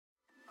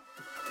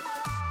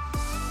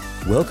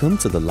Welcome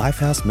to the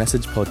Lifehouse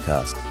Message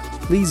Podcast.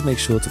 Please make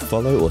sure to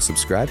follow or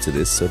subscribe to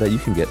this so that you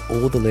can get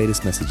all the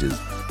latest messages.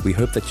 We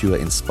hope that you are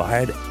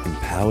inspired,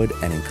 empowered,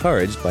 and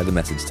encouraged by the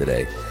message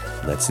today.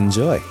 Let's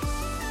enjoy.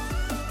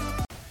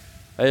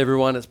 Hey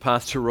everyone, it's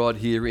Pastor Rod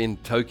here in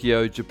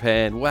Tokyo,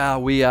 Japan. Wow,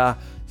 we are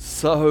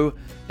so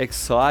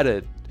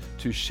excited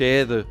to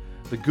share the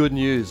good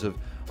news of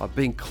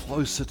being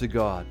closer to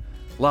God.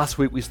 Last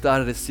week we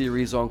started a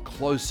series on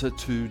closer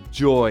to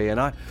joy, and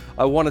I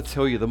want to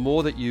tell you, the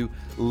more that you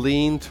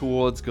lean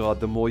towards God,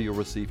 the more you'll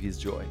receive His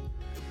joy.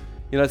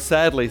 You know,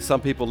 sadly, some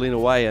people lean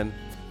away and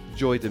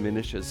joy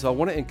diminishes. So I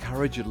want to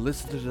encourage you to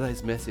listen to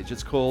today's message.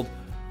 It's called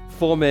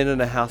 4 Men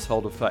in a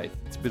Household of Faith.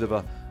 It's a bit of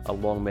a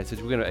long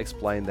message. We're going to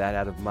explain that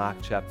out of Mark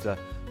chapter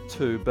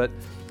 2. But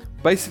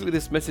basically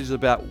this message is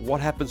about what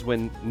happens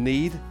when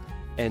need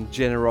and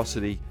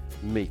generosity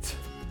meet.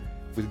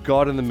 With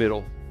God in the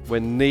middle,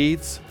 when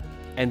needs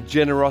and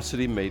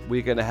generosity meet,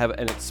 we're going to have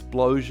an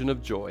explosion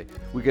of joy.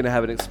 We're going to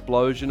have an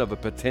explosion of a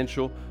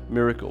potential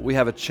miracle. We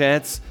have a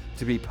chance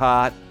to be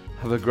part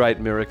of a great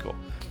miracle.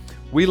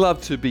 We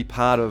love to be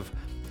part of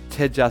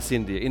Tejas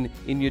India.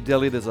 In New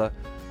Delhi, there's a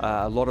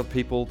lot of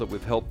people that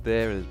we've helped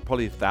there. There's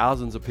probably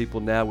thousands of people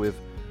now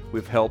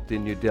we've helped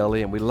in New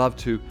Delhi, and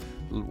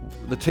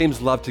the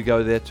teams love to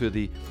go there to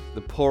the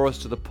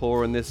poorest of the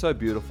poor, and they're so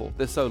beautiful.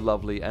 They're so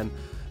lovely,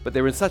 but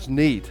they're in such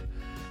need.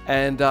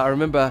 And I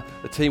remember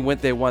the team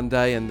went there one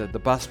day, and the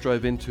bus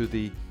drove into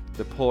the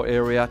poor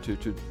area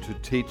to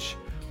teach.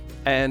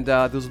 And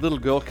there was a little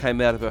girl came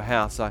out of her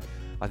house. I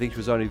think she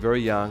was only very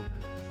young,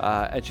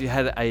 and she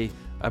had a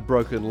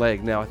broken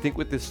leg. Now, I think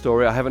with this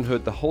story, I haven't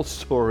heard the whole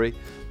story,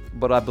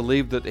 but I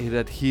believe that it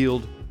had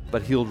healed,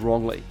 but healed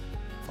wrongly.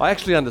 I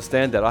actually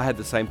understand that. I had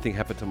the same thing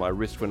happen to my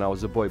wrist when I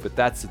was a boy, but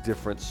that's a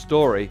different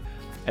story.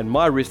 And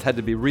my wrist had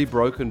to be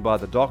rebroken by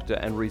the doctor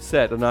and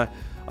reset. And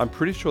I'm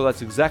pretty sure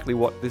that's exactly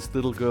what this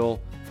little girl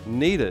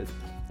needed.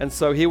 And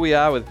so here we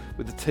are with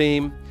the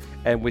team,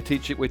 and we're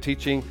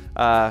teaching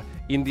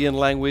Indian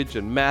language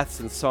and maths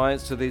and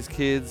science to these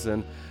kids.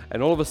 And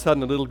all of a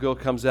sudden, a little girl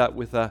comes out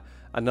with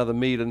another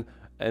need and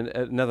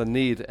another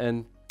need.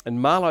 And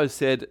Marlo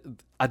said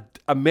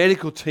a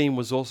medical team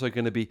was also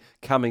going to be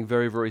coming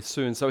very, very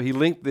soon. So he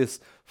linked this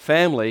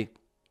family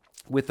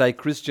with a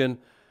Christian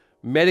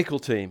medical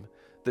team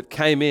that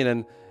came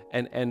in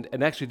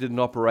and actually did an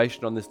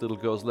operation on this little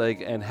girl's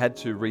leg and had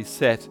to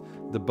reset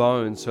the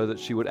bone so that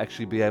she would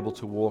actually be able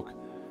to walk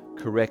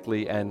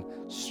correctly and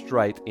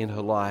straight in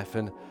her life.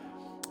 And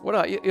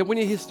when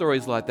you hear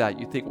stories like that,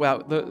 you think, wow,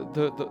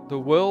 the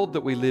world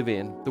that we live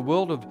in, the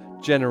world of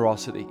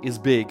generosity is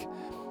big,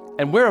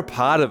 and we're a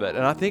part of it.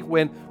 And I think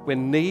when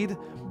need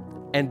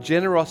and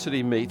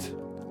generosity meet,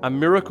 a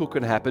miracle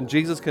can happen.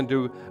 Jesus can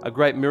do a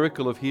great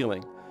miracle of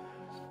healing.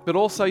 But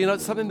also, you know,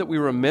 it's something that we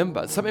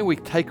remember, something we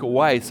take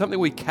away, something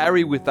we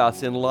carry with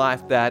us in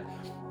life that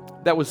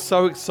was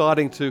so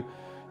exciting to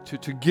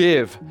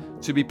give,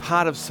 to be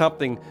part of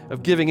something,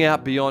 of giving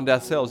out beyond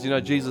ourselves. You know,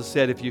 Jesus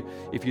said, if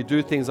you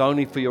do things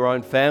only for your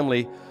own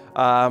family,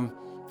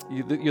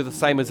 you're the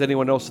same as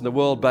anyone else in the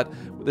world, but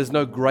there's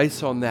no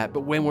grace on that. But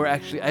when we're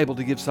actually able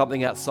to give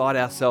something outside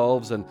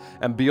ourselves and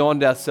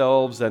beyond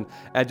ourselves and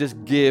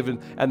just give,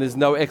 and there's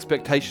no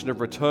expectation of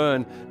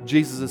return,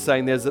 Jesus is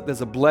saying there's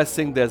a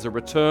blessing, there's a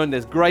return,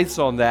 there's grace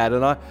on that.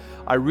 And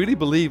I really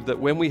believe that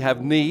when we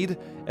have need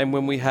and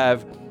when we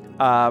have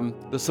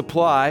the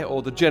supply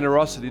or the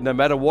generosity, no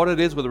matter what it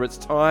is, whether it's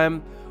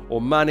time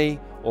or money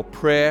or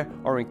prayer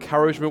or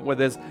encouragement, where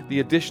there's the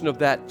addition of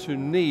that to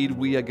need,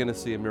 we are going to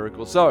see a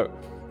miracle. So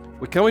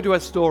we're coming to a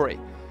story.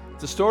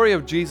 It's a story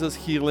of Jesus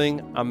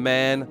healing a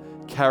man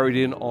carried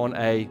in on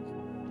a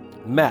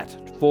mat.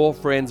 4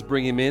 friends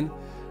bring him in,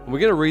 and we're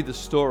going to read the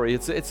story.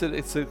 It's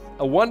a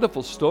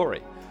wonderful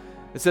story.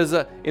 It says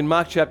in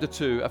Mark chapter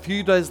 2, a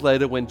few days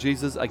later, when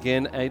Jesus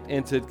again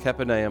entered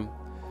Capernaum,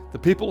 the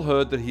people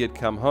heard that he had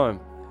come home,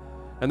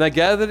 and they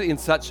gathered in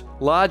such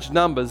large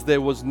numbers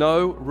there was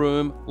no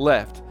room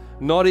left,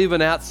 not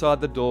even outside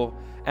the door,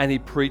 and he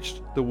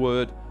preached the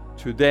word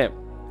to them.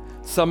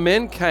 Some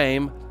men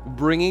came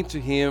bringing to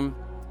him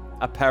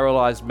a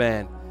paralyzed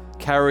man,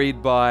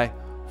 carried by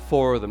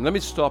 4 of them. Let me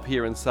stop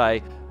here and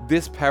say,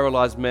 this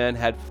paralyzed man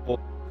had 4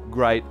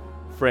 great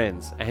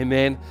friends.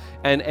 Amen.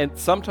 And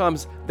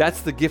sometimes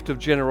that's the gift of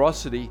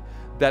generosity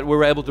that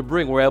we're able to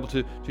bring. We're able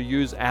to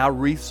use our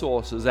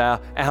resources,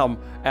 our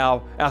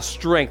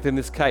strength in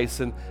this case,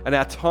 and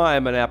our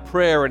time and our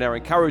prayer and our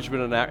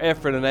encouragement and our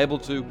effort, and able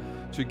to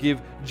give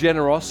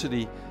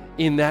generosity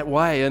in that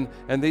way.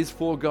 And these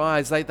 4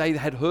 guys, they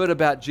had heard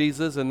about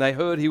Jesus, and they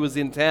heard he was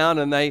in town,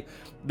 and they're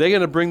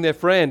going to bring their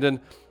friend. And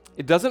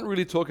it doesn't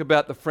really talk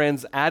about the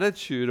friend's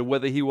attitude or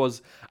whether he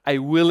was a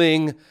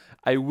willing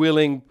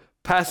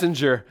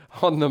passenger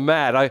on the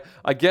mat.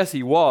 I guess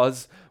he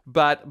was,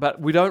 but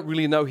we don't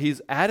really know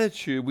his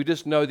attitude. We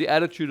just know the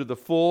attitude of the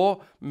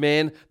 4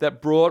 men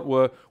that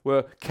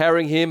were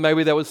carrying him.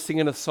 Maybe they were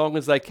singing a song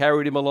as they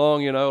carried him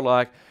along, you know,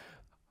 like,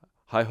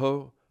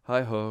 hi-ho,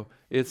 hi-ho,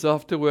 it's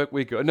off to work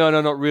we go. No,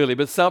 not really,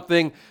 but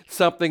something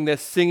they're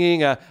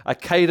singing, a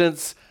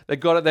cadence they've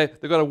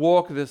got to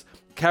walk this,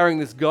 carrying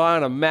this guy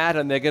on a mat,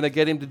 and they're going to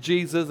get him to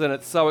Jesus, and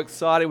it's so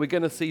exciting. We're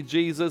going to see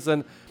Jesus.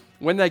 And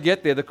when they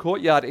get there, the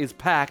courtyard is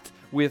packed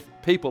with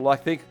people.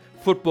 Like, think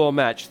football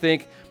match,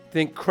 think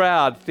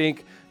crowd,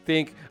 think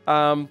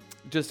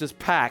just as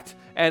packed.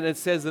 And it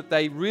says that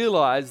they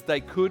realized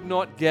they could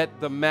not get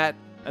the mat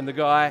and the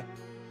guy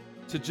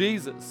to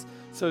Jesus.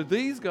 So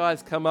these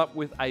guys come up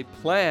with a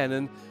plan.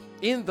 And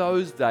in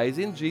those days,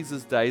 in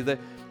Jesus' day,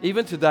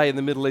 even today in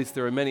the Middle East,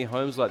 there are many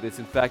homes like this.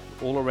 In fact,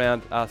 all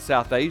around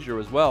South Asia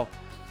as well,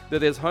 that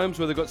there's homes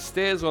where they've got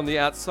stairs on the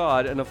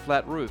outside and a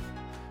flat roof.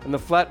 And the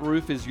flat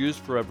roof is used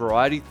for a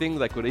variety of things.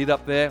 They could eat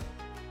up there,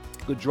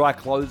 could dry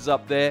clothes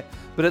up there,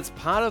 but it's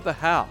part of the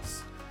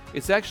house.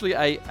 It's actually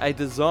a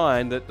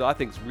design that I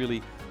think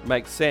really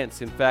makes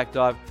sense. In fact,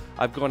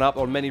 I've gone up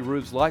on many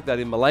roofs like that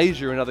in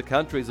Malaysia and other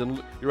countries,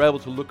 and you're able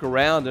to look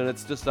around and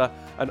it's just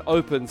an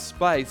open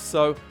space.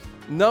 So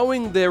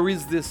knowing there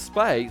is this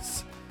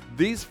space,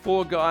 these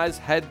four guys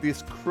had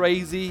this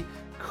crazy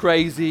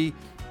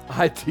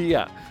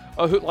idea.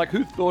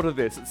 Who thought of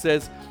this? It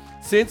says,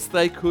 since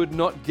they could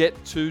not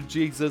get to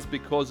Jesus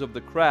because of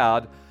the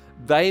crowd,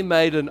 they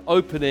made an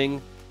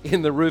opening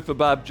in the roof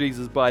above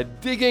Jesus by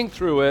digging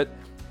through it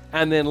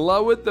and then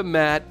lowered the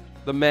mat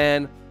the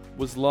man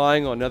was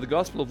lying on. Now, the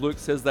Gospel of Luke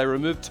says they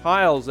removed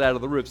tiles out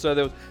of the roof. So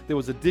there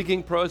was a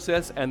digging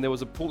process and there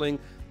was a pulling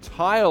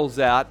tiles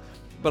out.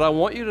 But I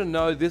want you to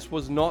know this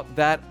was not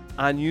that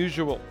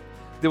unusual.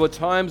 There were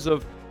times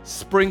of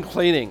spring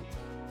cleaning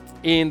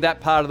in that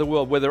part of the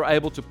world where they're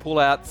able to pull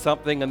out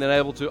something and then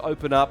able to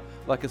open up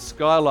like a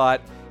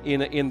skylight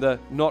in the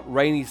not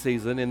rainy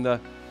season, in the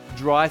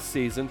dry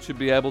season, to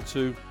be able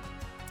to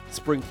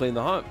spring clean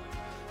the home.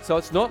 So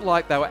it's not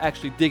like they were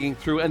actually digging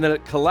through and then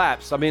it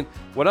collapsed. I mean,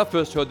 when I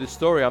first heard this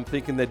story, I'm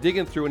thinking they're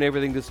digging through and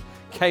everything just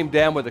came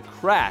down with a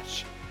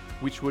crash,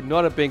 which would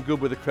not have been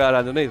good with the crowd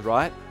underneath,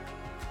 right?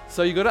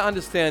 So you got to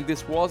understand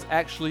this was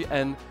actually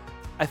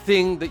a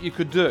thing that you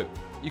could do.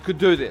 You could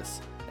do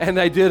this. And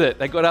they did it.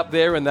 They got up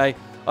there and I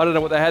don't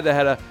know what they had. They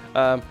had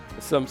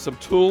some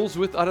tools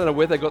with, I don't know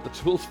where they got the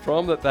tools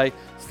from, that they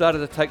started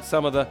to take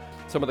some of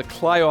the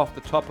clay off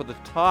the top of the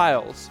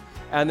tiles,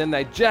 and then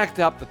they jacked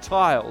up the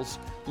tiles,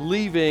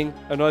 leaving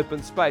an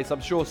open space.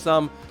 I'm sure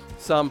some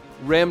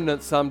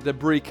remnants, some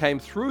debris came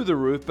through the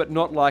roof, but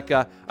not like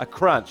a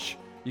crunch.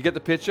 You get the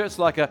picture? It's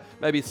like a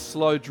maybe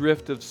slow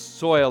drift of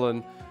soil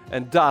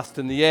and dust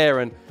in the air,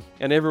 and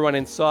everyone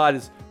inside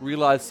has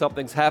realized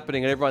something's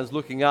happening, and everyone's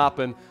looking up,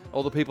 and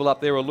all the people up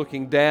there are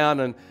looking down,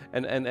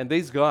 and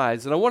these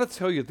guys, and I want to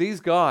tell you, these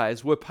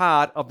guys were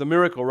part of the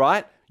miracle,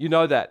 right? You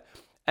know that.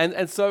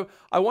 And so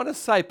I want to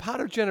say part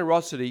of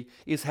generosity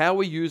is how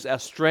we use our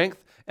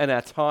strength and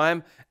our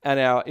time and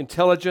our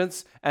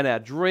intelligence and our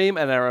dream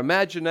and our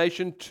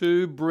imagination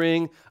to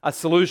bring a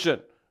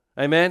solution.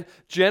 Amen?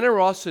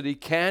 Generosity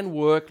can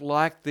work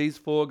like these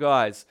four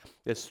guys.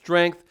 Their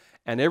strength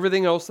and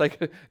everything else.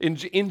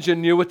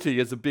 Ingenuity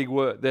is a big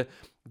word.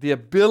 The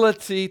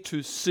ability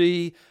to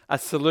see a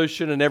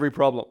solution in every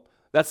problem.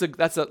 That's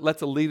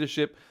a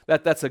leadership.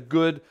 That's a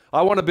good.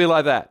 I want to be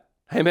like that.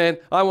 Amen.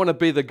 I want to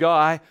be the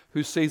guy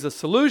who sees a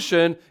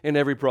solution in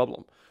every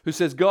problem. Who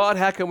says, God,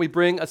 how can we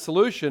bring a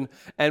solution,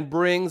 and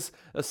brings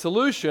a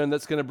solution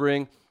that's going to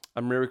bring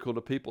a miracle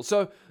to people.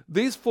 So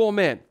these four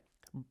men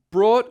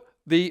brought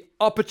the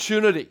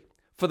opportunity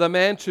for the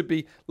man to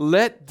be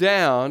let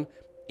down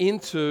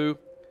into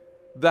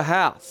the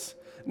house.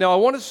 Now, I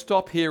want to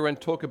stop here and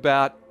talk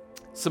about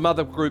some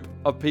other group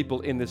of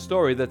people in this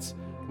story that's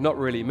not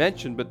really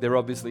mentioned, but they're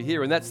obviously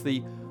here, and that's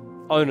the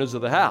owners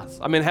of the house.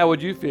 I mean, how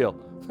would you feel?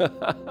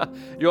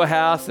 Your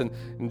house, and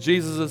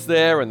Jesus is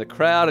there, and the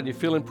crowd, and you're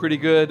feeling pretty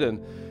good,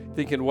 and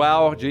thinking,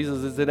 wow,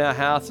 Jesus is in our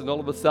house, and all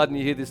of a sudden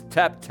you hear this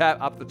tap,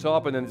 tap up the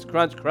top, and then this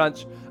crunch,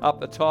 crunch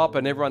up the top,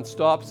 and everyone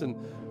stops, and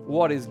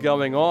what is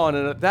going on?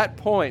 And at that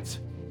point,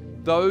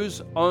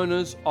 those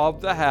owners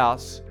of the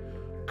house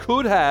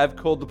could have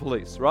called the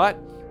police, right?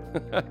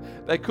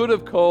 They could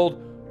have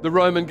called the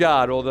Roman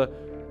guard or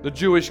the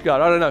Jewish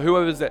guard. I don't know,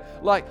 whoever's there.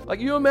 Like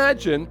you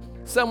imagine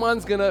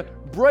someone's going to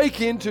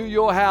break into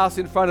your house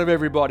in front of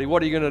everybody.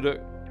 What are you going to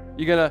do?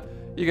 You're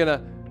going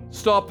to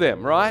stop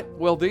them, right?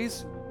 Well,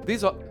 these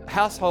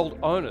household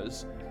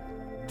owners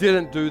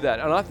didn't do that.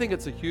 And I think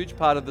it's a huge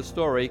part of the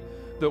story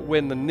that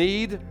when the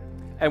need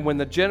and when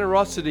the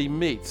generosity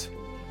meet,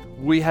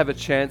 we have a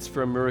chance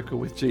for a miracle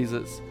with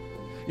Jesus.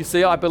 You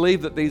see, I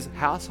believe that these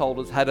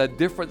householders had a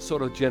different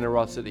sort of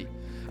generosity.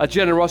 A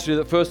generosity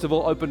that first of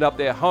all opened up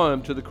their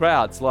home to the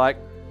crowds. Like,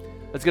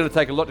 it's going to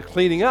take a lot of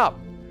cleaning up.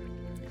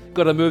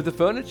 Got to move the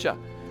furniture.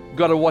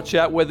 Got to watch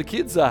out where the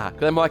kids are.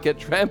 They might get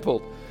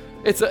trampled.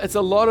 It's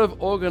a lot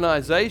of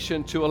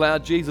organization to allow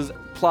Jesus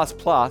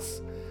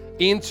plus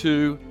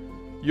into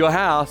your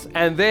house,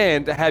 and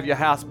then to have your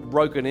house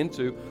broken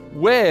into.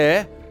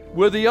 Where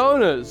were the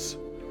owners?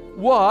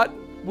 What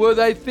were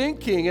they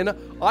thinking? And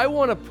I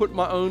want to put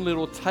my own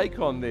little take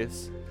on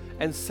this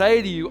and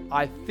say to you,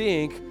 I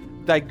think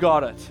they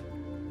got it.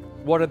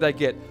 What did they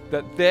get?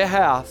 That their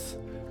house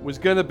was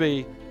going to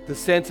be the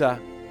center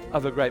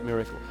of a great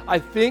miracle. I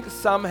think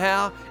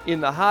somehow in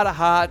the heart of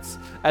hearts,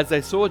 as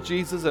they saw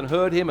Jesus and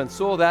heard him and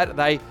saw that,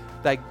 they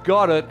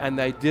got it and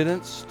they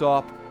didn't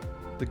stop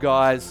the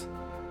guys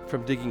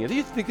from digging it.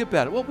 You think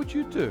about it. What would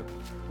you do?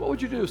 What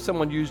would you do if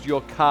someone used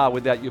your car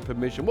without your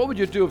permission? What would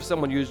you do if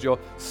someone used your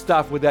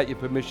stuff without your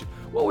permission?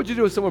 What would you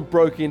do if someone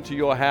broke into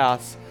your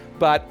house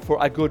but for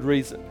a good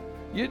reason?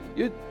 You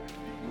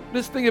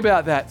just think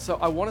about that. So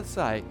I want to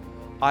say,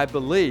 I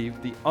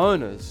believe the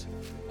owners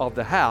of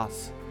the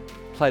house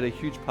played a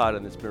huge part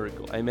in this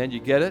miracle. Amen? You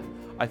get it?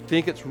 I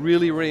think it's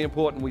really, really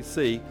important we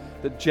see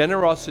that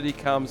generosity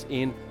comes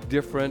in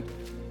different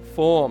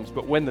forms.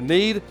 But when the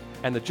need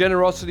and the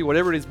generosity,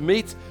 whatever it is,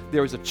 meet,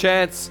 there is a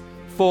chance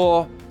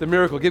for the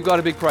miracle. Give God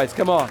a big praise.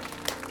 Come on.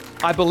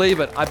 I believe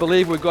it. I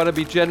believe we've got to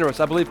be generous.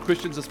 I believe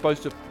Christians are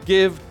supposed to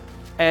give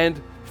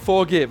and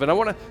forgive. And I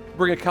want to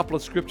bring a couple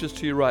of scriptures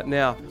to you right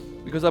now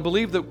because I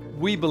believe that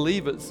we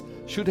believers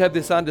should have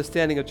this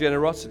understanding of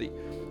generosity.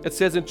 It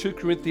says in 2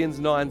 Corinthians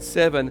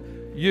 9:7,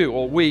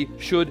 we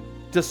should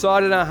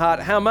decide in our heart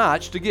how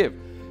much to give.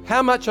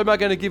 How much am I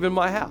going to give in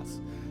my house?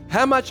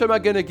 How much am I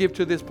going to give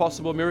to this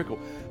possible miracle?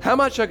 How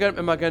much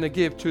am I going to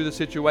give to the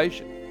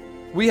situation?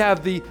 We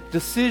have the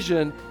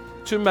decision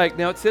to make.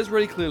 Now, it says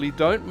really clearly,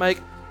 don't make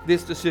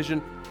this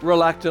decision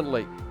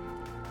reluctantly.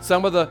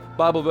 Some of the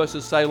Bible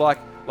verses say like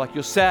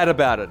you're sad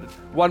about it.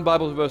 One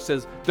Bible verse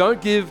says, don't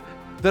give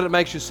that it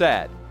makes you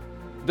sad.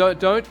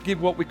 Don't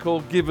give what we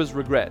call giver's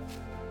regret.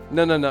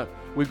 No.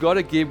 We've got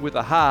to give with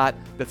a heart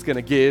that's going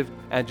to give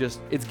and just,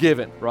 it's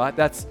given, right?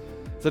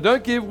 So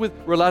don't give with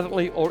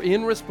reluctantly or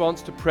in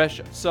response to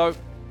pressure. So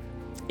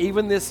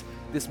even this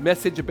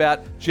message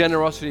about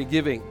generosity and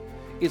giving,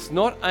 it's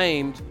not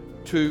aimed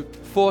to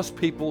force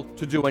people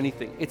to do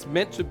anything. It's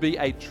meant to be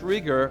a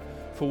trigger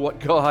for what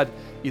God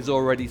is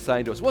already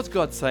saying to us. What's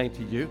God saying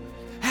to you?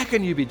 How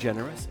can you be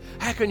generous?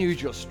 How can you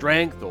use your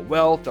strength or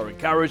wealth or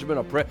encouragement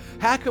or prayer?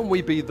 How can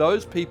we be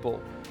those people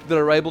that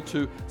are able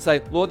to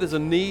say, Lord, there's a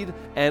need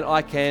and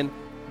I can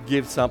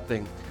give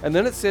something? And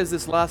then it says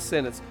this last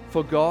sentence,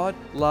 for God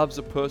loves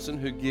a person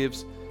who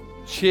gives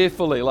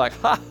cheerfully, like,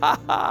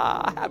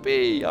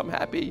 happy, I'm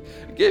happy,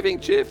 giving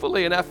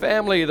cheerfully. In our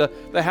family,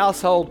 the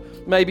household,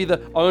 maybe the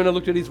owner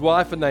looked at his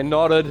wife and they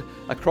nodded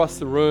across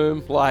the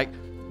room like,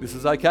 this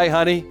is okay,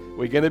 honey,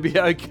 we're going to be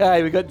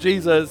okay, we got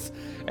Jesus.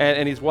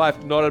 And his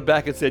wife nodded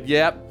back and said,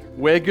 yep,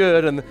 we're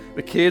good. And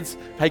the kids,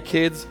 hey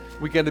kids,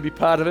 we're going to be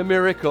part of a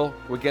miracle.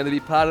 We're going to be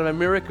part of a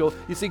miracle.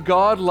 You see,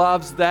 God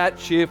loves that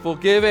cheerful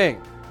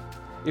giving.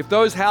 If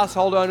those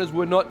household owners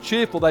were not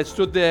cheerful, they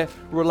stood there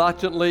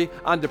reluctantly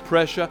under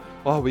pressure.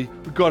 Oh,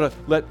 we've got to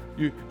let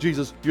you,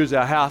 Jesus, use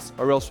our house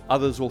or else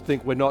others will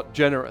think we're not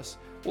generous.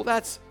 Well,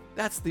 that's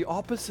the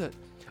opposite.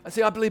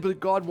 I believe that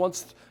God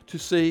wants to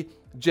see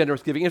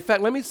generous giving. In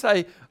fact, let me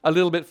say a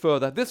little bit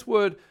further. This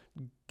word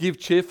give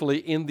cheerfully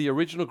in the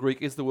original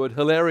Greek is the word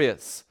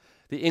hilarious.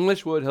 The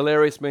English word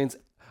hilarious means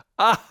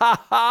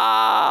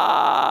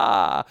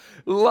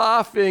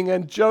laughing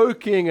and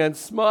joking and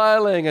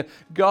smiling. And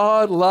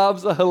God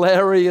loves a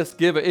hilarious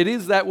giver. It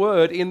is that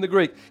word in the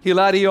Greek,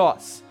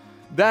 hilarios.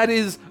 That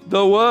is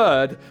the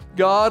word.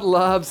 God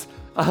loves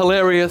a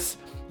hilarious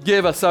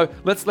giver. So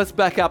let's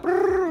back up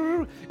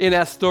in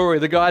our story.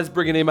 The guy's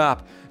bringing him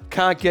up.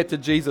 Can't get to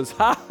Jesus.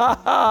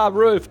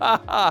 Roof.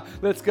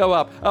 Let's go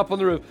up on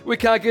the roof. We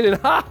can't get in.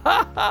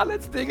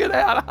 Let's dig it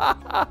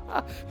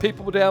out.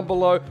 People down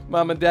below,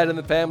 mum and dad and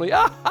the family.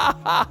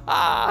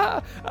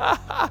 And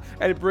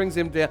it brings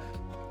him down.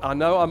 I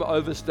know I'm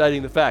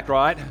overstating the fact,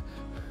 right?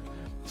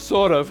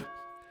 Sort of.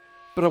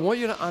 But I want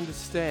you to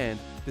understand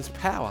this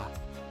power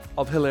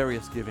of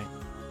hilarious giving.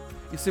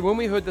 You see, when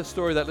we heard the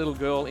story of that little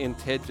girl in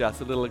Tedjas,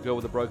 the little girl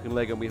with a broken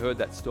leg, and we heard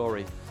that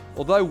story,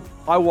 although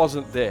I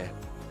wasn't there,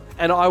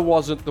 and I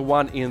wasn't the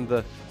one in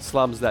the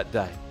slums that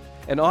day,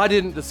 and I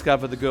didn't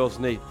discover the girl's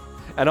need,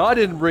 and I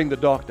didn't bring the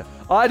doctor,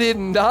 I did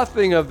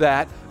nothing of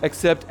that,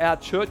 except our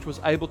church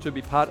was able to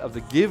be part of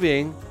the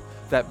giving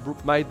that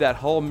made that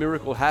whole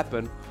miracle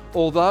happen.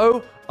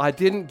 Although I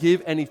didn't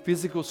give any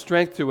physical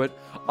strength to it,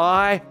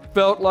 I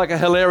felt like a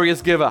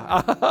hilarious giver.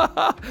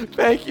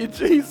 Thank you,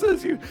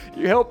 Jesus. You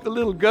helped the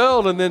little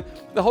girl and then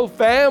the whole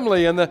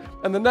family and the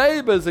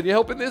neighbors, and you're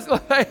helping this.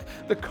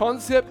 The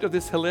concept of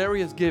this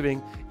hilarious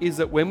giving is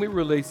that when we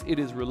release, it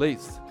is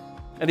released.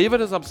 And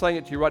even as I'm saying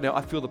it to you right now,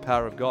 I feel the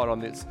power of God on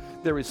this.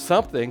 There is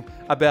something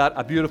about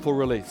a beautiful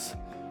release.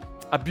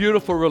 A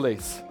beautiful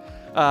release.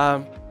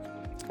 I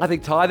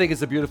think tithing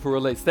is a beautiful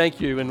release.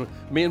 Thank you. And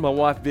me and my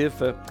wife Viv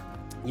for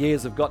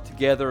years have got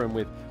together and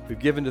we've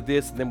given to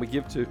this, and then we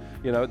give to,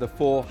 the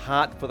 4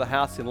 heart for the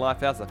house in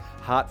Lifehouse, a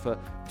heart for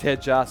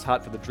Tedjas,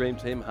 heart for the dream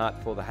team, heart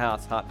for the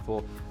house, heart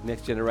for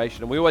next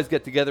generation. And we always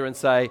get together and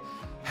say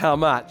how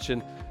much,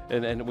 and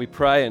we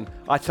pray, and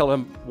I tell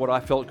him what I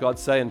felt God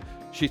say, and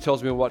she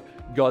tells me what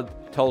God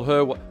told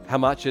her, how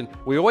much, and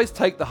we always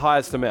take the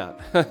highest amount.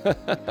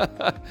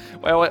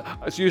 Well,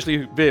 it's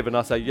usually Viv, and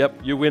I say, yep,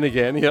 you win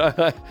again.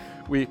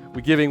 We're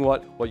giving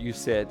what you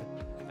said.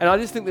 And I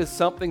just think there's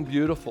something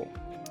beautiful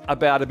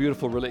about a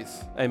beautiful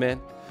release. Amen.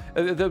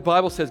 The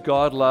Bible says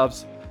God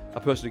loves a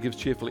person who gives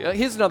cheerfully.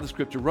 Here's another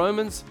scripture.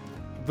 Romans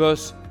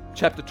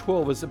chapter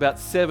 12 is about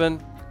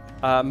 7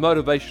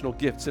 motivational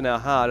gifts in our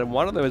heart, and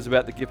one of them is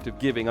about the gift of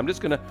giving. I'm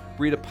just going to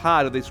read a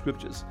part of these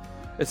scriptures.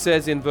 It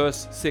says in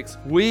verse 6,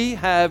 we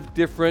have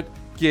different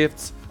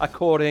gifts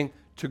according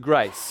to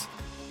grace,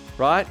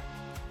 right?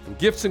 And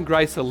gifts and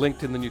grace are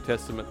linked in the New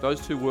Testament.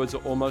 Those two words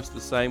are almost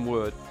the same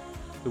word.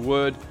 The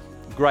word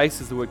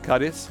grace is the word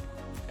charis,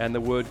 and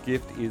the word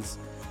gift is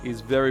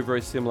very,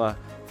 very similar,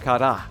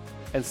 chara.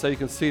 And so you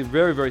can see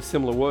very, very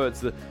similar words.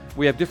 That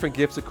we have different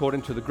gifts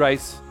according to the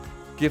grace,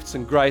 gifts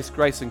and grace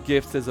and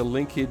gifts. There's a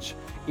linkage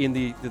in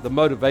the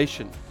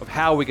motivation of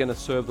how we're going to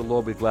serve the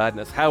Lord with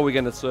gladness, how we're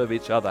going to serve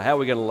each other, how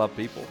we're going to love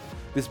people.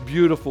 This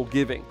beautiful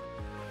giving.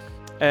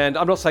 And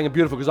I'm not saying it's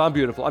beautiful because I'm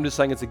beautiful. I'm just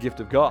saying it's a gift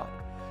of God.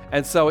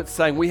 And so it's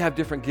saying we have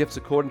different gifts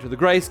according to the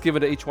grace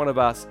given to each one of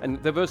us.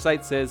 And the verse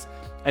 8 says,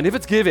 and if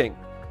it's giving,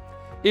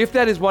 if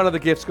that is one of the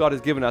gifts God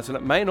has given us, and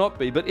it may not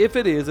be, but if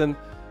it is, and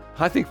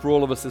I think for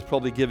all of us there's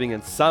probably giving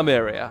in some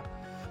area,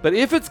 but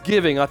if it's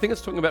giving, I think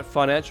it's talking about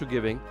financial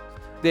giving,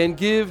 then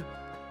give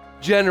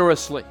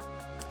generously.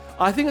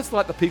 I think it's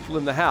like the people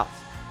in the house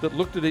that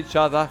looked at each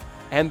other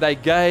and they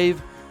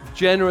gave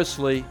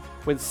generously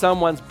when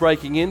someone's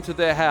breaking into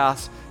their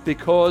house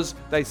because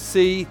they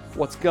see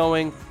what's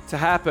going to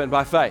happen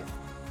by faith.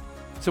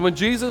 So when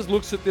Jesus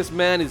looks at this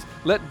man, he's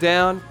let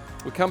down.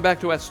 We'll come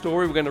back to our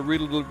story. We're going to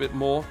read a little bit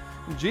more.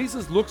 When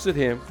Jesus looks at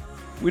him,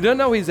 we don't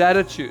know his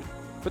attitude,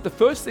 but the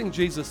first thing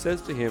Jesus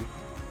says to him,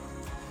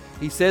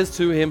 he says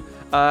to him,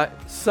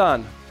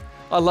 son.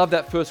 I love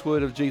that first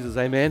word of Jesus,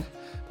 amen.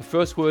 The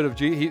first word of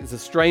Jesus, he's a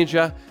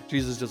stranger.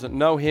 Jesus doesn't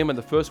know him, and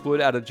the first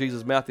word out of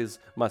Jesus' mouth is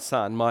my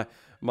son,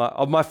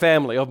 of my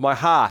family, of my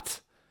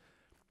heart.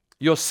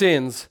 Your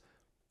sins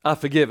are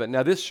forgiven.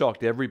 Now this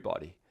shocked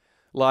everybody.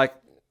 Like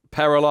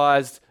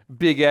paralyzed,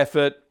 big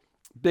effort,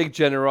 big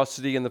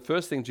generosity, and the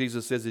first thing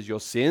Jesus says is your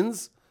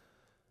sins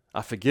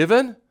are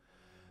forgiven.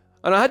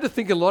 And I had to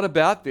think a lot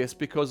about this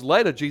because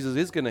later Jesus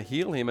is going to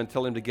heal him and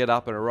tell him to get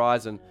up and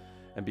arise and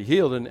be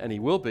healed, and he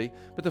will be.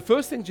 But the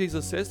first thing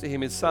Jesus says to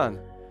him is, son,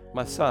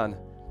 my son,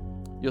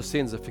 your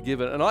sins are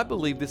forgiven. And I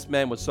believe this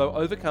man was so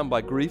overcome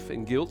by grief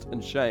and guilt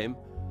and shame,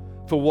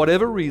 for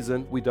whatever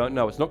reason, we don't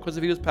know. It's not because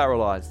he was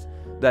paralyzed.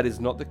 That is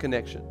not the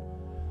connection.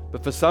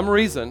 But for some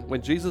reason,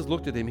 when Jesus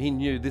looked at him, he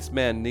knew this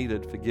man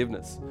needed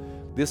forgiveness.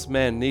 This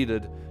man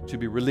needed to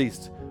be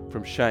released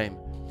from shame.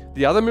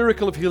 The other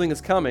miracle of healing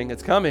is coming.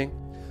 It's coming.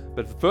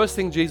 But the first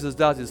thing Jesus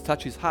does is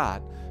touch his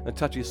heart and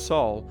touch his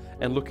soul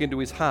and look into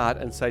his heart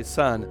and say,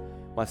 son,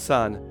 my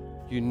son,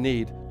 you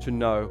need to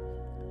know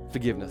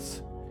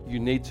forgiveness. You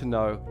need to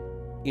know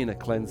inner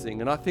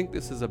cleansing. And I think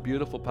this is a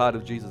beautiful part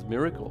of Jesus'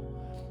 miracle,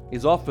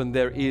 is often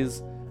there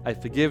is a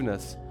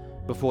forgiveness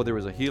before there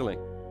is a healing.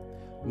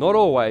 Not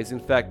always. In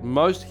fact,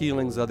 most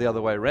healings are the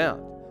other way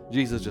around.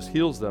 Jesus just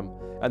heals them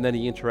and then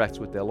he interacts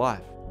with their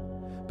life.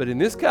 But in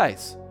this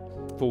case,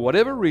 for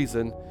whatever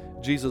reason,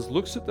 Jesus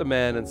looks at the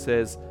man and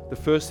says, the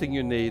first thing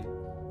you need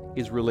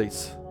is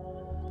release.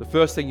 The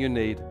first thing you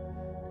need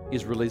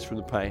is release from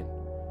the pain,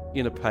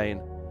 inner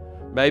pain.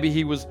 Maybe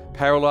he was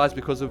paralyzed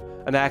because of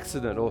an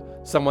accident or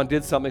someone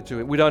did something to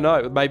him. We don't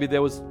know. Maybe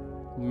there was,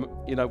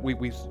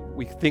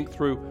 we think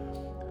through.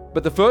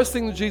 But the first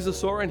thing that Jesus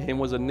saw in him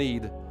was a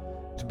need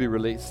to be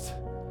released.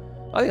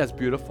 I think that's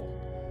beautiful.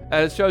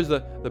 And it shows the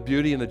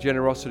beauty and the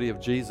generosity of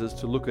Jesus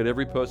to look at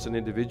every person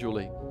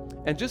individually.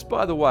 And just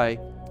by the way,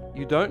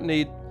 you don't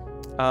need,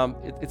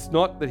 it's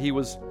not that he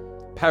was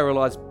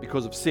paralyzed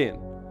because of sin.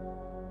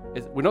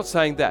 We're not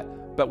saying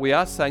that, but we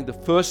are saying the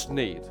first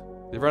need.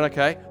 Everyone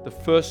okay? The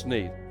first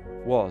need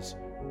was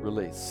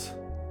release.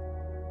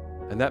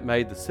 And that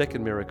made the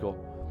second miracle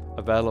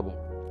available.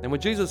 And when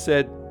Jesus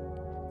said,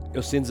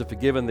 your sins are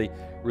forgiven, the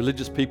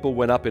religious people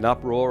went up in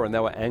uproar and they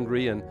were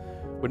angry. And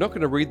we're not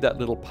going to read that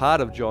little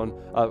part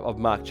of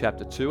Mark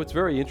chapter 2. It's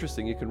very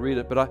interesting. You can read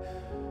it. But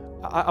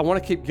I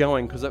want to keep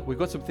going because we've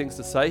got some things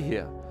to say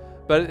here.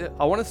 But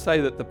I want to say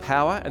that the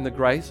power and the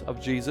grace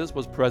of Jesus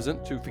was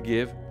present to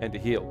forgive and to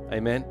heal.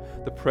 Amen.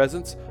 The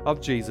presence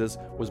of Jesus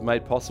was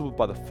made possible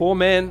by the 4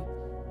 men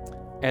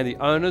and the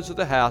owners of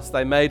the house.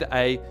 They made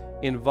an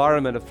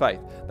environment of faith.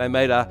 They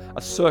made a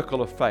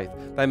circle of faith.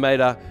 They made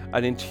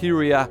an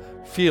interior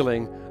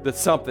feeling that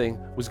something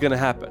was going to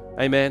happen.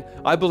 Amen.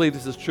 I believe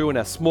this is true in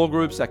our small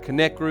groups, our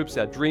connect groups,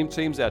 our dream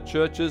teams, our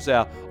churches,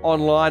 our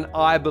online.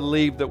 I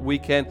believe that we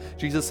can.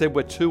 Jesus said,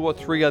 where 2 or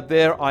 3 are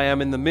there, I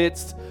am in the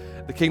midst.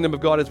 The kingdom of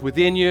God is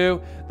within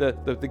you.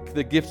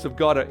 The gifts of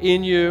God are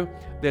in you.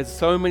 There's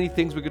so many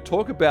things we could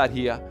talk about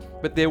here,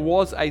 but there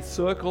was a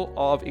circle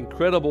of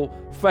incredible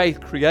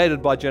faith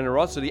created by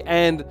generosity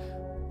and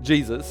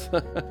Jesus.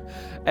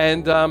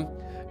 And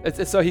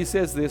so he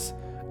says this,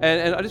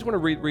 and I just want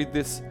to read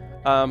this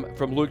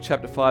from Luke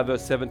chapter 5,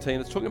 verse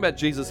 17. It's talking about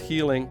Jesus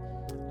healing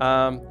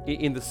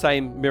in the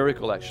same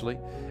miracle, actually.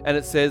 And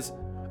it says,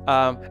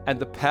 and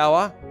the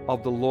power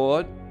of the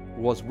Lord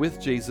was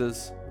with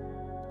Jesus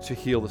to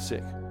heal the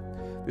sick.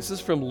 This is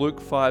from Luke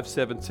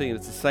 5:17.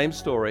 It's the same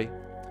story,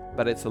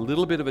 but it's a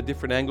little bit of a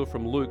different angle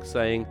from Luke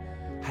saying,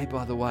 hey,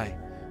 by the way,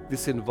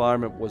 this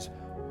environment was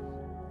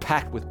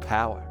packed with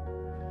power.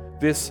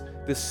 This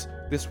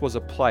was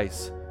a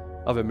place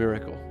of a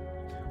miracle.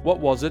 What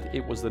was it?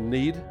 It was the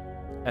need,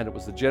 and it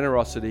was the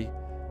generosity,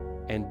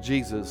 and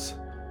Jesus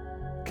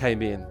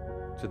came in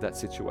to that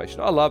situation.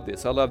 I love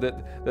this. I love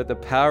that the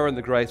power and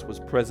the grace was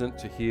present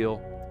to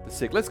heal the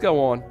sick. Let's go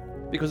on,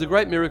 because a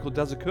great miracle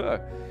does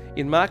occur.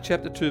 In Mark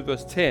chapter 2,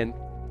 verse 10,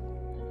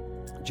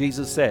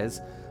 Jesus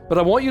says, "But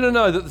I want you to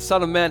know that the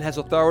Son of Man has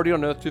authority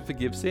on earth to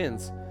forgive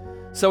sins."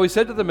 So he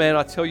said to the man,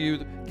 "I tell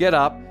you, get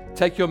up,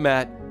 take your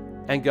mat,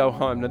 and go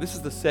home." Now this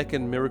is the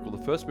second miracle.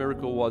 The first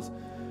miracle was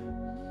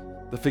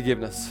the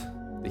forgiveness,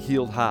 the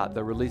healed heart,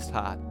 the released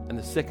heart. And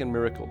the second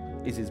miracle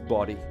is his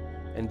body.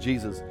 And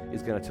Jesus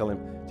is going to tell him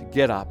to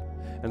get up.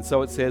 And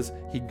so it says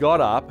he got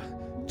up,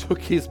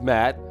 took his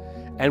mat,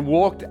 and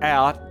walked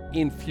out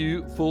in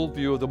full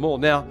view of them all.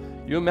 Now,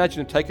 you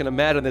imagine taking a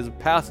mat and there's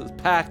a house that's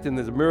packed and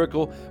there's a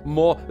miracle.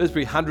 There's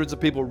be hundreds of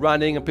people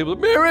running and people,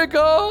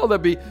 miracle!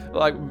 They'd be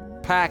like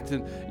packed.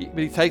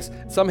 But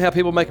somehow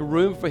people make a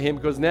room for him,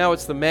 because now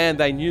it's the man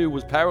they knew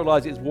was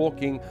paralyzed is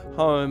walking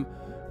home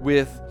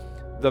with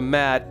the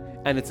mat.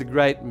 And it's a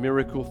great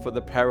miracle for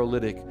the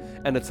paralytic.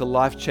 And it's a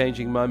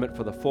life-changing moment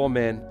for the four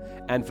men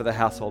and for the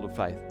household of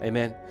faith.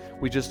 Amen.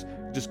 We just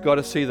got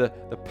to see the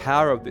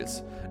power of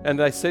this. And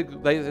it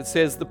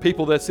says the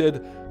people that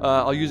said,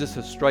 I'll use this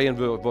Australian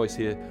voice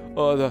here.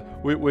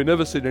 We've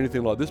never seen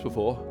anything like this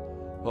before.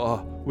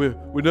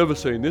 We've never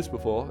seen this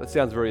before. That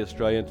sounds very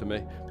Australian to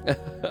me.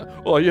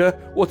 Oh yeah,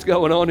 what's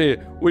going on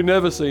here? We've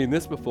never seen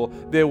this before.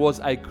 There was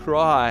a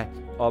cry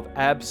of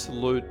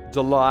absolute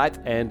delight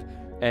and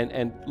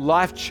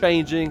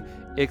life-changing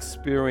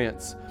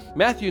experience.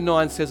 Matthew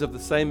 9 says of the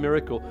same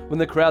miracle, when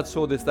the crowd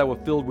saw this, they were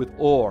filled with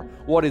awe.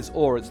 What is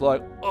awe? It's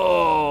like,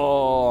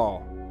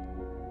 oh,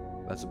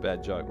 that's a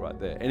bad joke right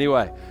there.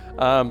 Anyway,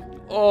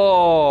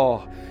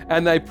 oh,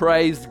 and they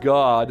praised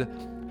God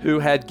who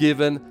had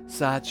given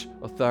such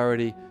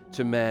authority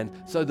to man.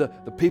 So the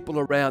people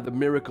around the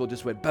miracle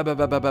just went ba ba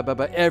ba ba ba ba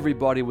ba.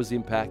 Everybody was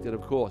impacted.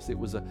 Of course, it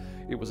was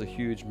a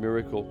huge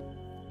miracle,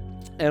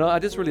 and I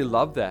just really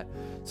love that.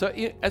 So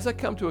as I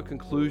come to a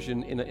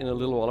conclusion in a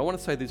little while, I want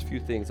to say these few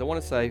things. I want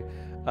to say,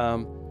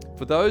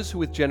 for those who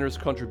with generous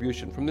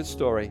contribution from this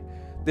story,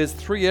 there's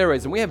three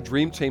areas, and we have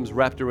dream teams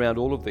wrapped around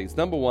all of these.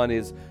 Number one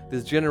is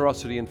there's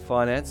generosity in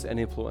finance and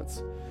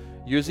influence.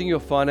 Using your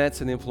finance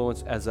and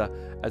influence as a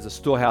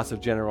storehouse of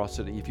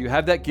generosity. If you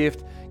have that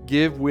gift,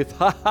 give with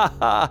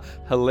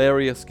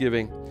hilarious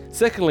giving.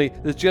 Secondly,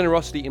 there's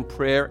generosity in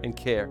prayer and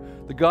care.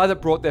 The guy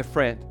that brought their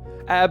friend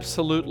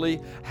absolutely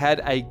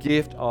had a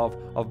gift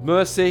of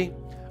mercy,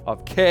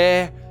 of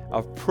care,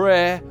 of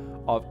prayer,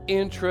 of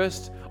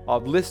interest,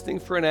 of listening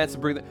for an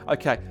answer.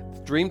 Okay,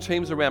 dream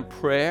teams around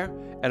prayer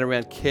and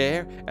around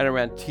care and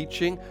around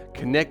teaching,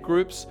 connect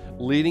groups,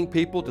 leading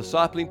people,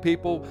 discipling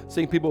people,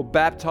 seeing people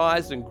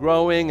baptized and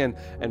growing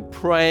and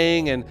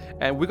praying. And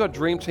we've got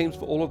dream teams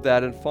for all of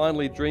that. And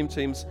finally, dream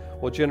teams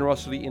or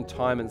generosity in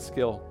time and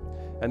skill.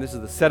 And this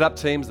is the setup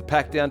teams, the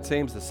pack down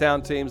teams, the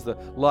sound teams, the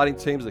lighting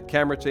teams, the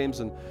camera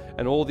teams, and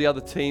all the other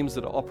teams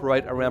that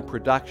operate around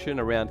production,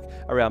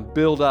 around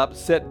build up,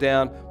 set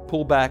down,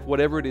 pull back,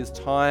 whatever it is,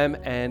 time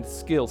and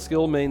skill.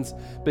 Skill means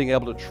being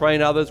able to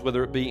train others,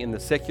 whether it be in the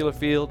secular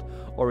field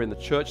or in the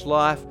church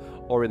life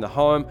or in the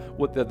home,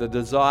 with the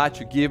desire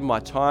to give my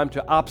time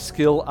to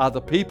upskill other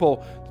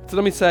people. So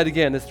let me say it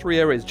again. There's three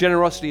areas: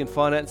 generosity in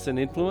finance and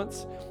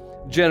influence,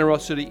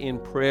 generosity in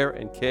prayer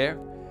and care,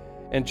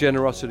 and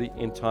generosity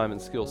in time and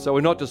skill. So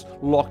we're not just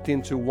locked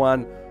into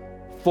one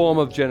form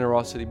of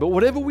generosity, but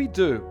whatever we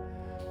do,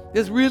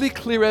 there's really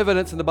clear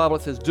evidence in the Bible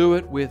that says do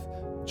it with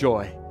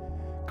joy.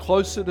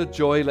 Closer to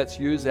joy, let's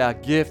use our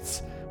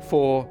gifts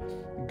for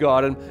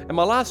God. And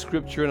my last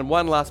scripture, and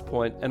one last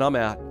point, and I'm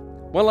out.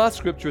 One last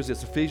scripture is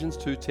this, Ephesians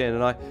 2:10,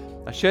 and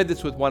I shared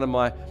this with one of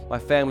my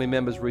family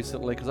members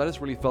recently because I just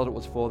really felt it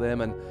was for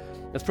them, and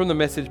it's from the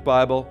Message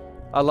Bible.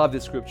 I love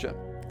this scripture.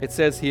 It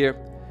says here,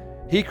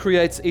 He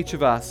creates each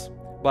of us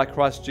by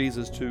Christ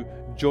Jesus to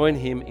join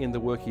Him in the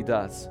work He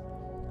does.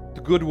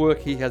 The good work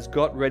He has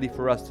got ready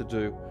for us to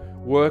do.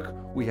 Work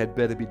we had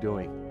better be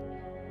doing.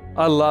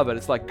 I love it.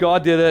 It's like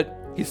God did it.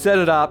 He set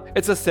it up.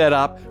 It's a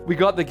setup. We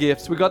got the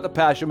gifts. We got the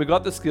passion. We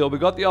got the skill. We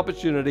got the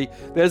opportunity.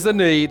 There's a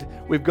need.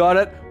 We've got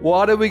it.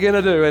 What are we going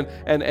to do?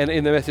 And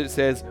in the message it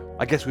says,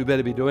 I guess we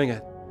better be doing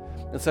it.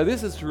 And so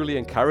this is to really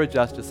encourage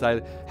us to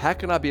say, how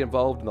can I be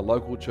involved in the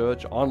local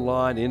church,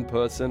 online, in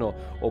person,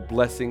 or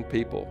blessing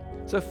people?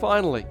 So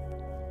finally,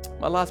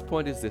 my last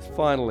point is this.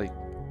 Finally,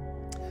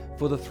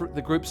 for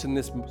the groups in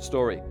this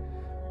story,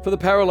 for the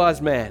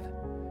paralyzed man,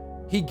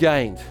 he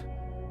gained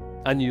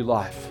a new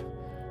life,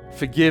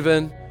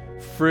 forgiven,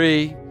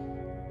 free,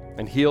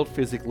 and healed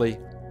physically.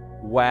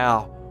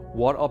 Wow,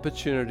 what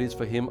opportunities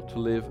for him to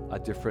live a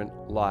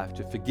different life,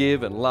 to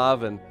forgive and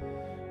love. And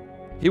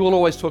he will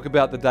always talk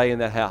about the day in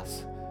that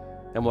house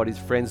and what his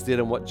friends did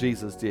and what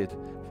Jesus did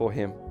for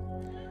him.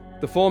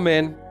 The four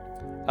men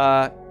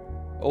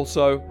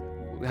also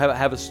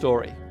have a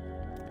story.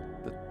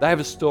 They have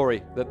a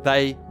story that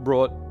they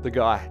brought the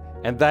guy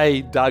and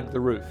they dug the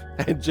roof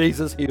and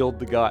Jesus healed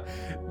the guy.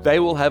 They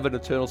will have an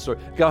eternal story.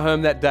 Go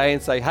home that day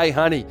and say, hey,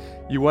 honey,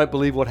 you won't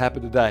believe what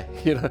happened today.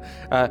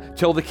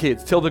 Tell the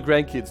kids, tell the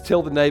grandkids,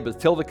 tell the neighbors,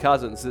 tell the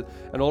cousins,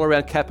 and all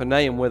around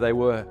Capernaum where they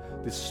were,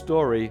 this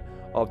story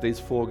of these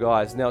four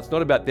guys. Now, it's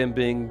not about them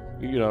being,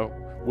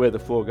 we're the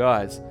four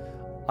guys.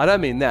 I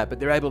don't mean that, but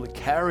they're able to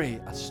carry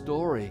a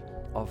story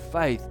of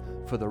faith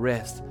for the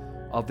rest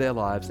of their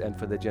lives and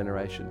for their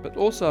generation. But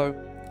also,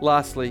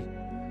 lastly,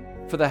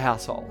 for the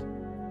household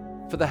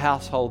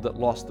that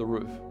lost the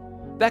roof.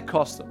 That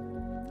cost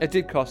them. It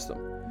did cost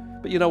them.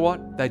 But you know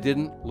what? They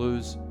didn't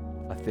lose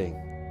a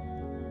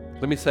thing.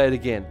 Let me say it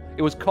again.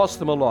 It was cost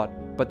them a lot,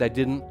 but they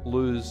didn't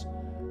lose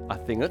a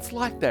thing. It's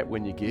like that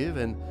when you give,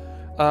 and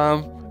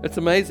it's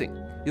amazing.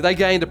 They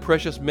gained a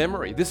precious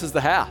memory. This is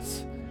the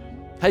house.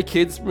 Hey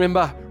kids,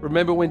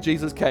 remember when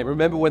Jesus came.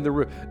 Remember when the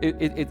roof.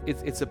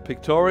 It's a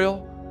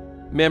pictorial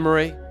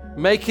memory,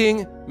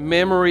 making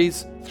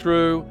memories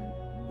through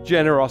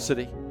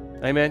generosity.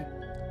 Amen.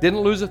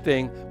 Didn't lose a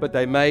thing, but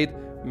they made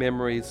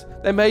memories.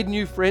 They made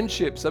new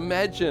friendships.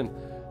 Imagine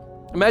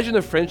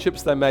the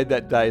friendships they made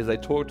that day as they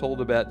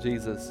told about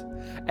Jesus.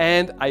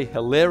 And a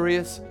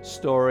hilarious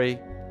story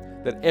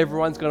that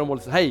everyone's going to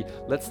want to say, hey,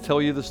 let's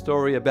tell you the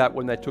story about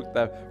when they took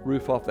the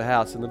roof off the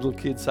house. And the little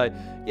kids say,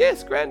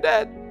 yes,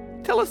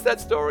 Granddad, tell us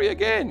that story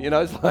again.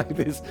 It's like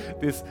this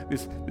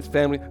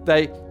family.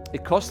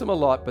 It cost them a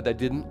lot, but they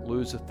didn't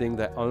lose a thing.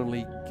 They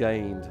only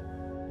gained.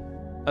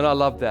 And I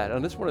love that. And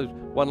I just wanted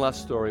one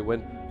last story.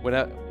 When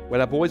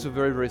our boys were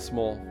very, very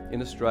small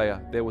in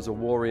Australia, there was a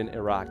war in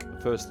Iraq, the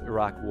first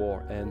Iraq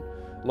war, and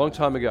a long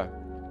time ago.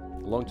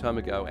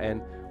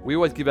 And we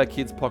always give our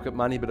kids pocket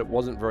money, but it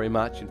wasn't very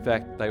much. In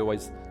fact, they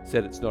always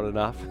said it's not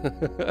enough.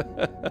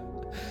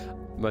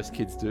 Most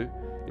kids do.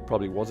 It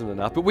probably wasn't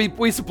enough, but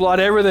we supplied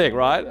everything,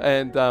 right?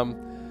 And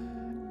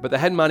but they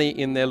had money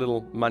in their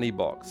little money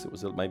box. It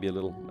was maybe a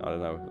little, a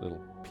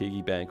little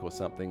piggy bank or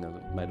something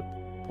made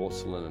of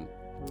porcelain.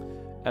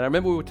 And I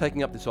remember we were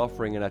taking up this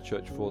offering in our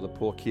church for the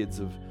poor kids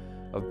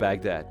of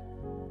Baghdad.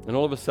 And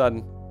all of a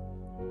sudden,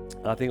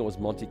 I think it was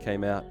Monty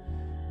came out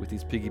with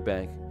his piggy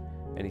bank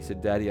and he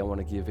said, Daddy, I want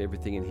to give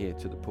everything in here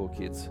to the poor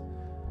kids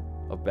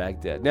of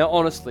Baghdad. Now,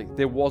 honestly,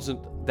 there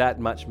wasn't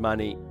that much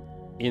money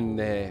in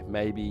there,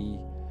 maybe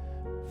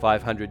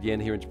 500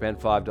 yen here in Japan,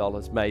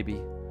 $5 maybe,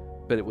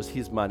 but it was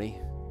his money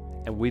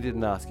and we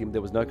didn't ask him.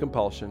 There was no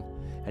compulsion.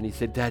 And he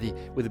said, Daddy,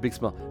 with a big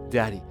smile,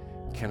 Daddy,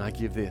 can I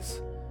give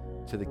this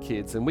to the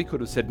kids? And we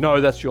could have said,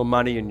 no, that's your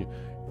money and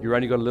you're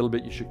only got a little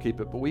bit, you should keep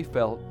it. But we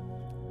felt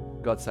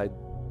God said,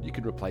 you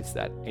can replace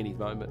that any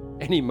moment.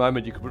 Any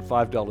moment you could put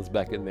 $5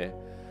 back in there.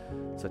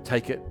 So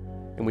take it.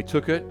 And we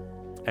took it,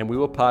 and we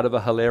were part of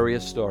a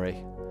hilarious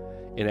story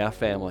in our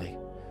family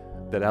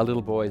that our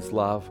little boys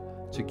love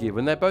to give.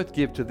 And they both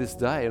give to this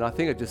day. And I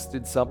think it just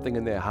did something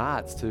in their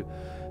hearts to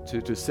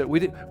say,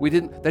 they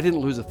didn't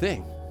lose a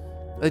thing.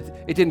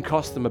 It didn't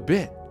cost them a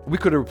bit. We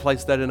could have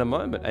replaced that in a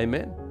moment.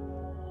 Amen.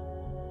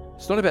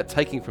 It's not about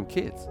taking from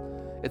kids.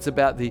 It's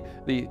about the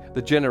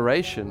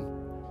generation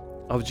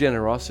of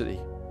generosity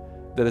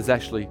that has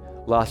actually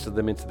lasted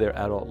them into their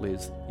adult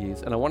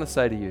years. And I want to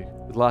say to you,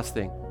 the last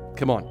thing,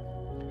 come on,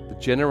 the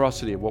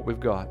generosity of what we've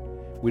got,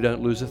 we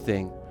don't lose a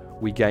thing.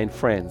 We gain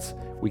friends,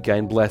 we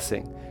gain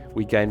blessing,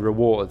 we gain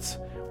rewards,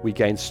 we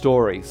gain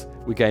stories,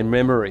 we gain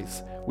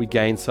memories, we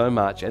gain so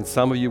much. And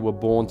some of you were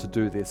born to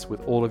do this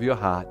with all of your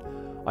heart.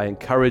 I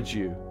encourage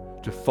you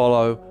to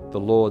follow the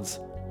Lord's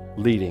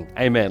leading.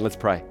 Amen. Let's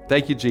pray.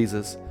 Thank you,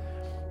 Jesus,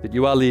 that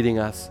you are leading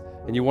us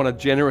and you want a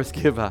generous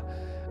giver.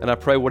 And I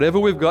pray whatever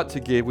we've got to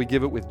give, we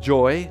give it with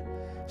joy,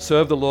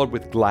 serve the Lord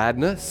with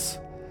gladness,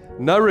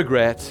 no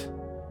regret,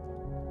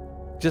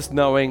 just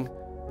knowing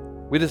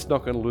we're just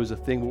not going to lose a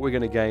thing, but we're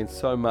going to gain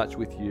so much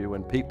with you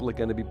and people are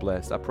going to be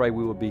blessed. I pray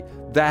we will be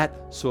that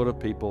sort of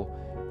people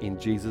in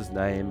Jesus'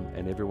 name.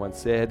 And everyone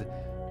said,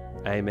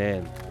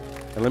 amen.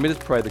 And let me just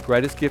pray, the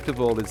greatest gift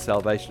of all is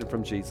salvation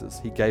from Jesus.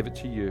 He gave it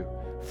to you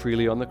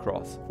freely on the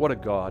cross. What a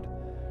God.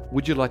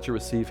 Would you like to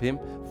receive him?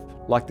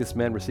 Like this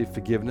man received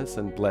forgiveness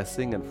and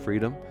blessing and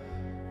freedom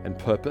and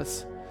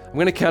purpose? I'm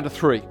going to count to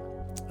 3.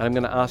 And I'm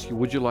going to ask you,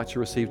 would you like to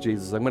receive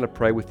Jesus? I'm going to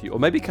pray with you. Or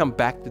maybe come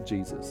back to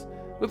Jesus.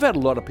 We've had a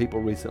lot of people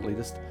recently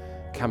just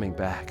coming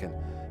back, and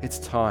it's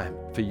time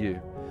for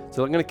you.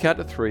 So I'm going to count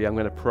to 3. I'm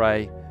going to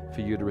pray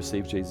for you to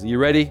receive Jesus. Are you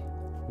ready?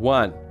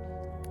 1,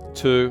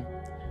 2,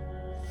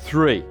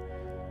 3.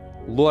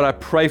 Lord, I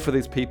pray for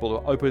these people who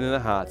are open in their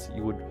hearts.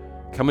 You would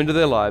come into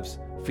their lives,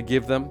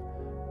 forgive them,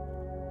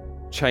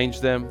 change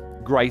them,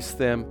 grace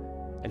them,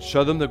 and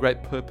show them the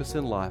great purpose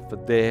in life for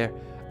their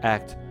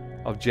act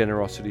of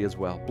generosity as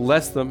well.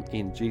 Bless them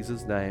in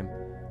Jesus' name.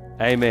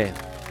 Amen.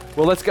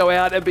 Well, let's go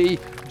out and be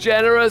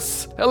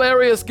generous,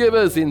 hilarious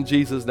givers in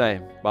Jesus'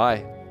 name.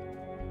 Bye.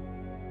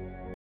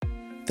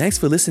 Thanks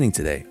for listening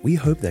today. We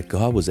hope that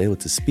God was able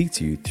to speak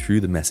to you through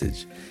the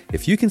message.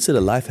 If you consider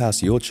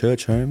Lifehouse your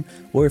church home,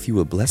 or if you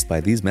were blessed by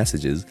these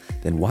messages,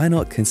 then why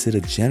not consider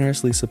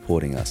generously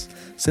supporting us?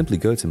 Simply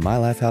go to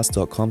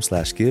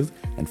mylifehouse.com/give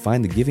and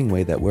find the giving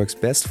way that works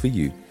best for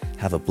you.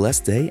 Have a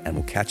blessed day, and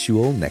we'll catch you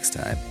all next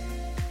time.